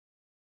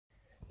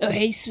Oh,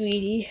 hey,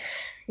 sweetie.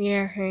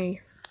 Yeah, hey.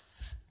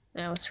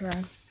 That was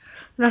wrong.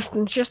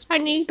 Nothing's just, I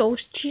need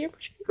those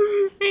chips.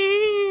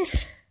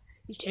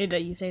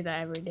 You say that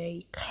every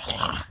day.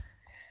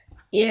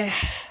 Yeah,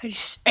 I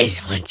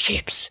just want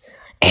chips.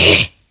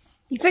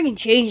 You fucking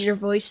changed your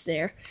voice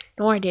there.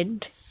 No, I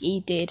didn't. You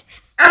did.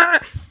 Ah!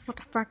 What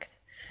the fuck?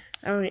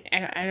 I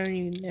don't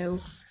even know.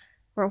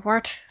 Or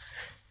what?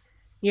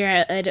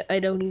 Yeah, I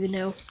don't even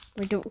know.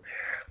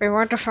 Wait,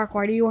 what the fuck?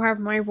 Why do you have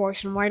my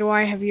voice and why do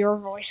I have your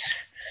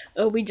voice?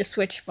 Oh, we just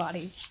switched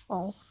bodies.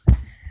 Oh.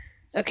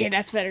 Okay,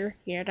 that's better.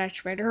 Yeah,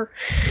 that's better.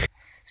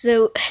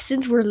 So,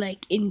 since we're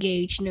like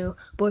engaged, no,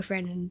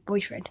 boyfriend and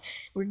boyfriend,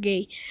 we're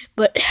gay.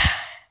 But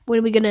when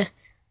are we gonna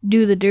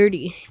do the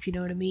dirty, if you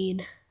know what I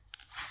mean?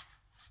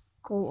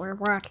 Or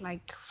what,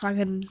 like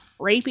fucking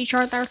rape each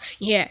other?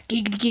 Yeah,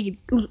 giggity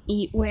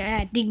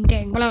giggity, ding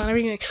dang, blah,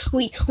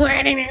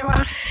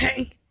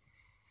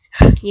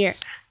 yeah.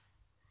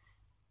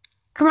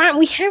 Come on,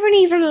 we haven't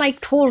even like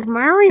told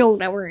Mario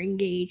that we're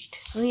engaged.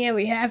 Oh yeah,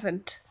 we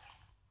haven't.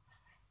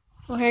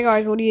 Oh hey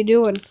guys, what are you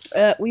doing?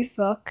 We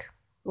fuck.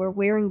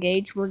 We're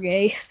engaged, we're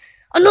gay.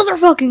 Another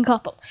fucking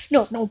couple.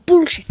 No,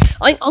 bullshit.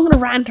 I'm gonna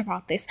rant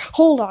about this.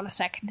 Hold on a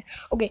second.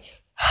 Okay.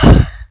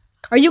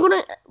 Are you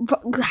gonna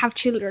have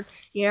children?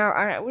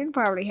 Yeah, we'll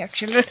probably have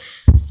children.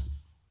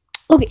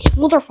 Okay,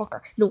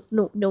 motherfucker. No.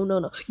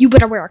 You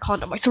better wear a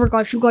condom. I swear to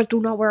God, if you guys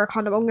do not wear a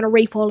condom, I'm gonna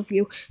rape all of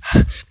you.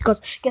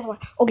 Because, guess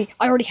what? Okay,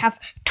 I already have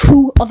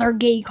 2 other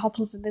gay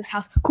couples in this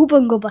house. Koopa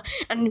and Goopa,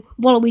 and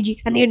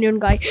Waluigi, and the Indian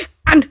guy.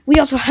 And we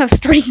also have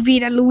String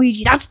Bean and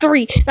Luigi. That's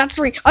 3.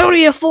 I don't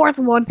need a 4th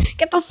one.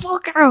 Get the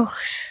fuck out.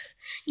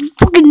 You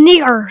fucking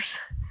niggers.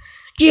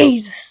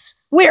 Jesus.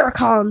 Wear a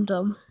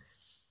condom.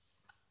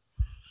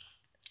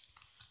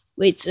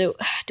 Wait, so,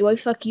 do I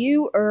fuck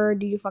you, or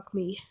do you fuck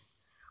me?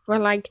 Or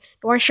like,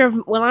 do I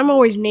shove? Well, I'm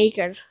always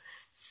naked.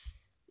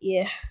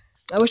 Yeah,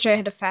 I wish I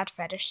had a fat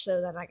fetish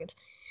so that I could,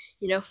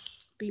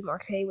 be more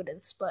okay with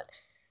this. But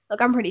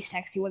look, I'm pretty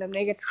sexy when I'm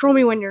naked. Show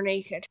me when you're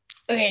naked.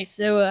 Okay,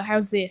 so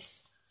how's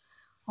this?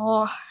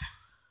 Oh,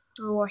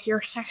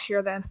 you're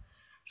sexier than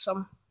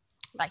some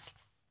like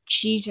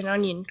cheese and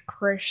onion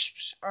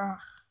crisps. Oh,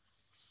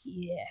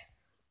 yeah.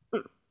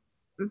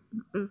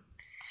 Mm.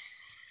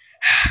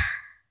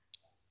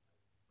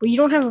 But you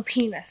don't have a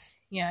penis.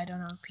 Yeah, I don't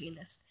have a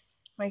penis.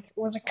 Like,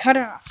 was it cut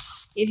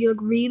off? If you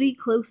look really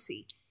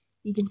closely,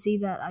 you can see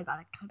that I got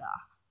it cut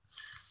off.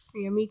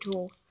 Yeah, me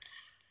too.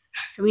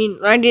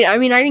 I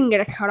didn't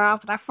get it cut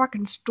off, but that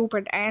fucking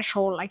stupid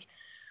asshole, like,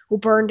 who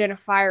burned in a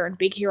fire in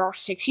Big Hero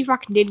 6, he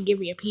fucking didn't give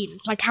me a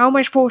penis. Like, how am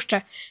I supposed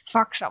to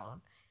fuck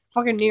someone?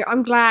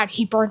 I'm glad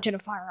he burnt in a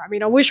fire. I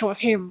mean, I wish it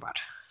was him, but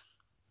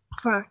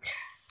fuck.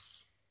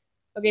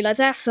 Okay, let's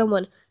ask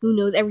someone who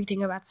knows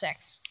everything about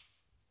sex.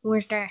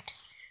 Where's that?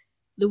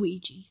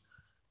 Luigi.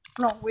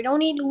 No, we don't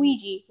need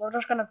Luigi. We're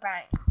just gonna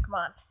bang. Come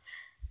on.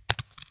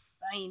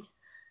 Bang.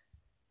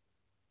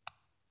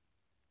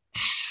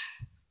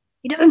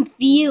 It doesn't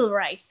feel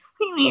right.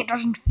 What do you mean it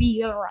doesn't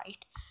feel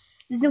right?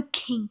 There's no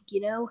kink,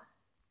 you know?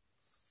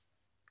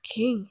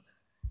 Kink?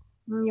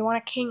 You want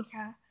a kink,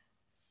 huh?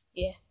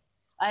 Yeah.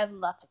 I have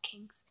lots of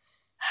kinks.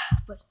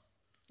 But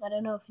I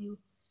don't know if you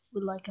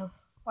would like them.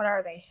 What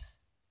are they?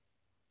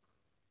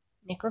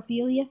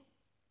 Necrophilia?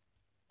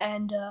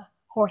 And,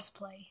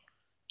 horseplay.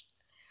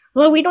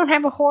 Well, we don't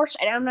have a horse,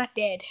 and I'm not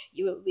dead.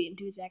 You will be in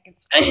 2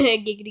 seconds.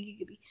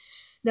 Giggity.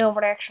 No,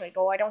 but actually,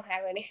 no, I don't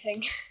have anything.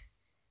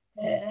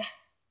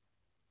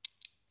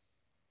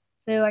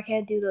 So I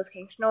can't do those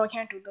kinks. No, I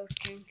can't do those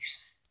kinks.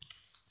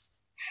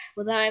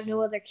 Well, then I have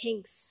no other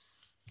kinks.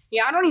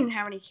 Yeah, I don't even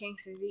have any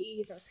kinks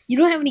either. You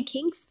don't have any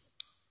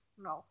kinks?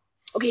 No.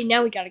 Okay,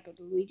 now we gotta go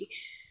to Luigi.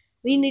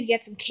 We need to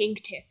get some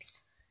kink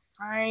tips.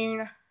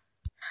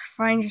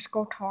 Fine, just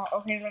go talk.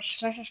 Okay, let's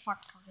just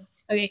fuck talking.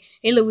 Okay,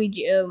 hey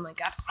Luigi. Oh my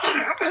god.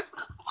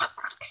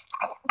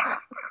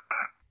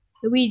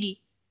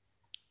 Luigi.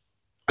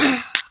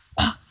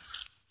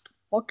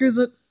 What is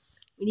it?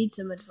 We need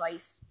some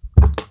advice.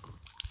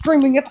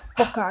 Screaming, get the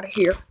fuck out of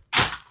here.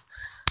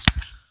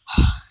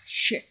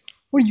 Shit.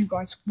 What do you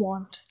guys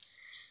want?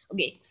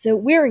 Okay, so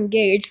we're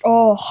engaged.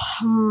 Oh,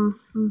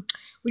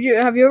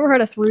 have you ever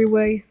had a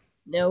 3-way?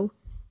 No.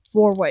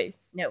 4-way?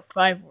 No.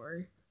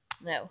 5-way?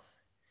 No.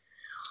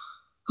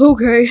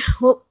 Okay,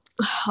 well,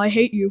 I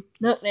hate you.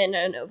 No,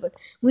 but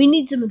we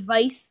need some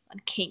advice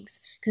on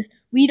kinks, because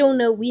we don't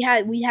know, we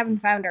haven't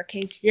found our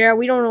kinks. Yeah,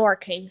 we don't know our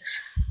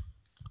kinks.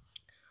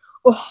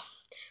 Oh,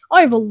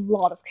 I have a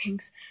lot of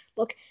kinks.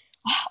 Look,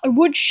 I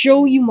would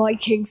show you my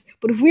kinks,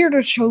 but if we were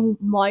to show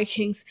my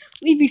kinks,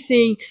 we'd be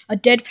seeing a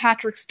dead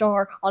Patrick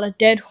Star on a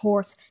dead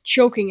horse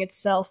choking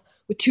itself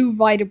with 2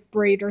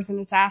 vibrators in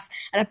its ass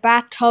and a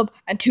bathtub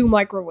and 2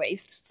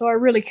 microwaves. So I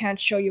really can't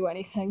show you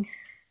anything.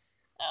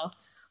 No.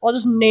 I'll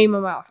just name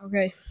them out,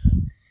 okay?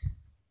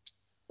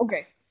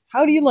 Okay,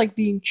 how do you like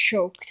being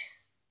choked?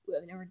 Well,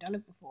 I've never done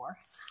it before.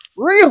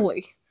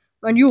 Really?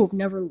 And you have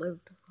never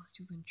lived unless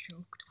you've been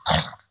choked.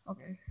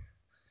 Okay.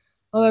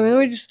 Well, let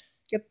me just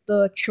get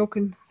the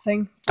choking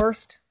thing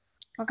first.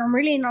 Like, I'm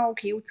really not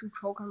okay with you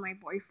choking my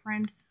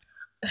boyfriend.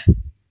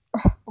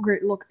 Okay,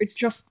 look, it's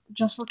just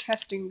for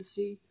testing to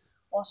see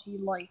what he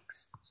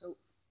likes. So,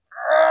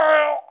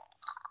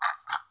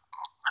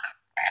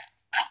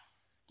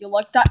 do you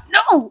like that?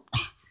 No,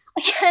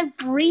 I can't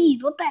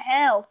breathe. What the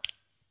hell,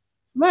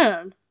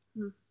 man?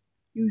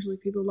 Usually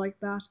people like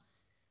that.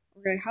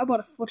 Okay, how about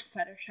a foot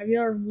fetish? Have you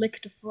ever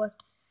licked a foot?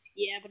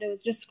 Yeah, but it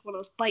was just when I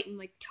was biting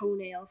my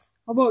toenails.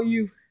 How about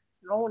you?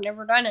 No,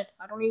 never done it.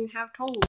 I don't even have toes.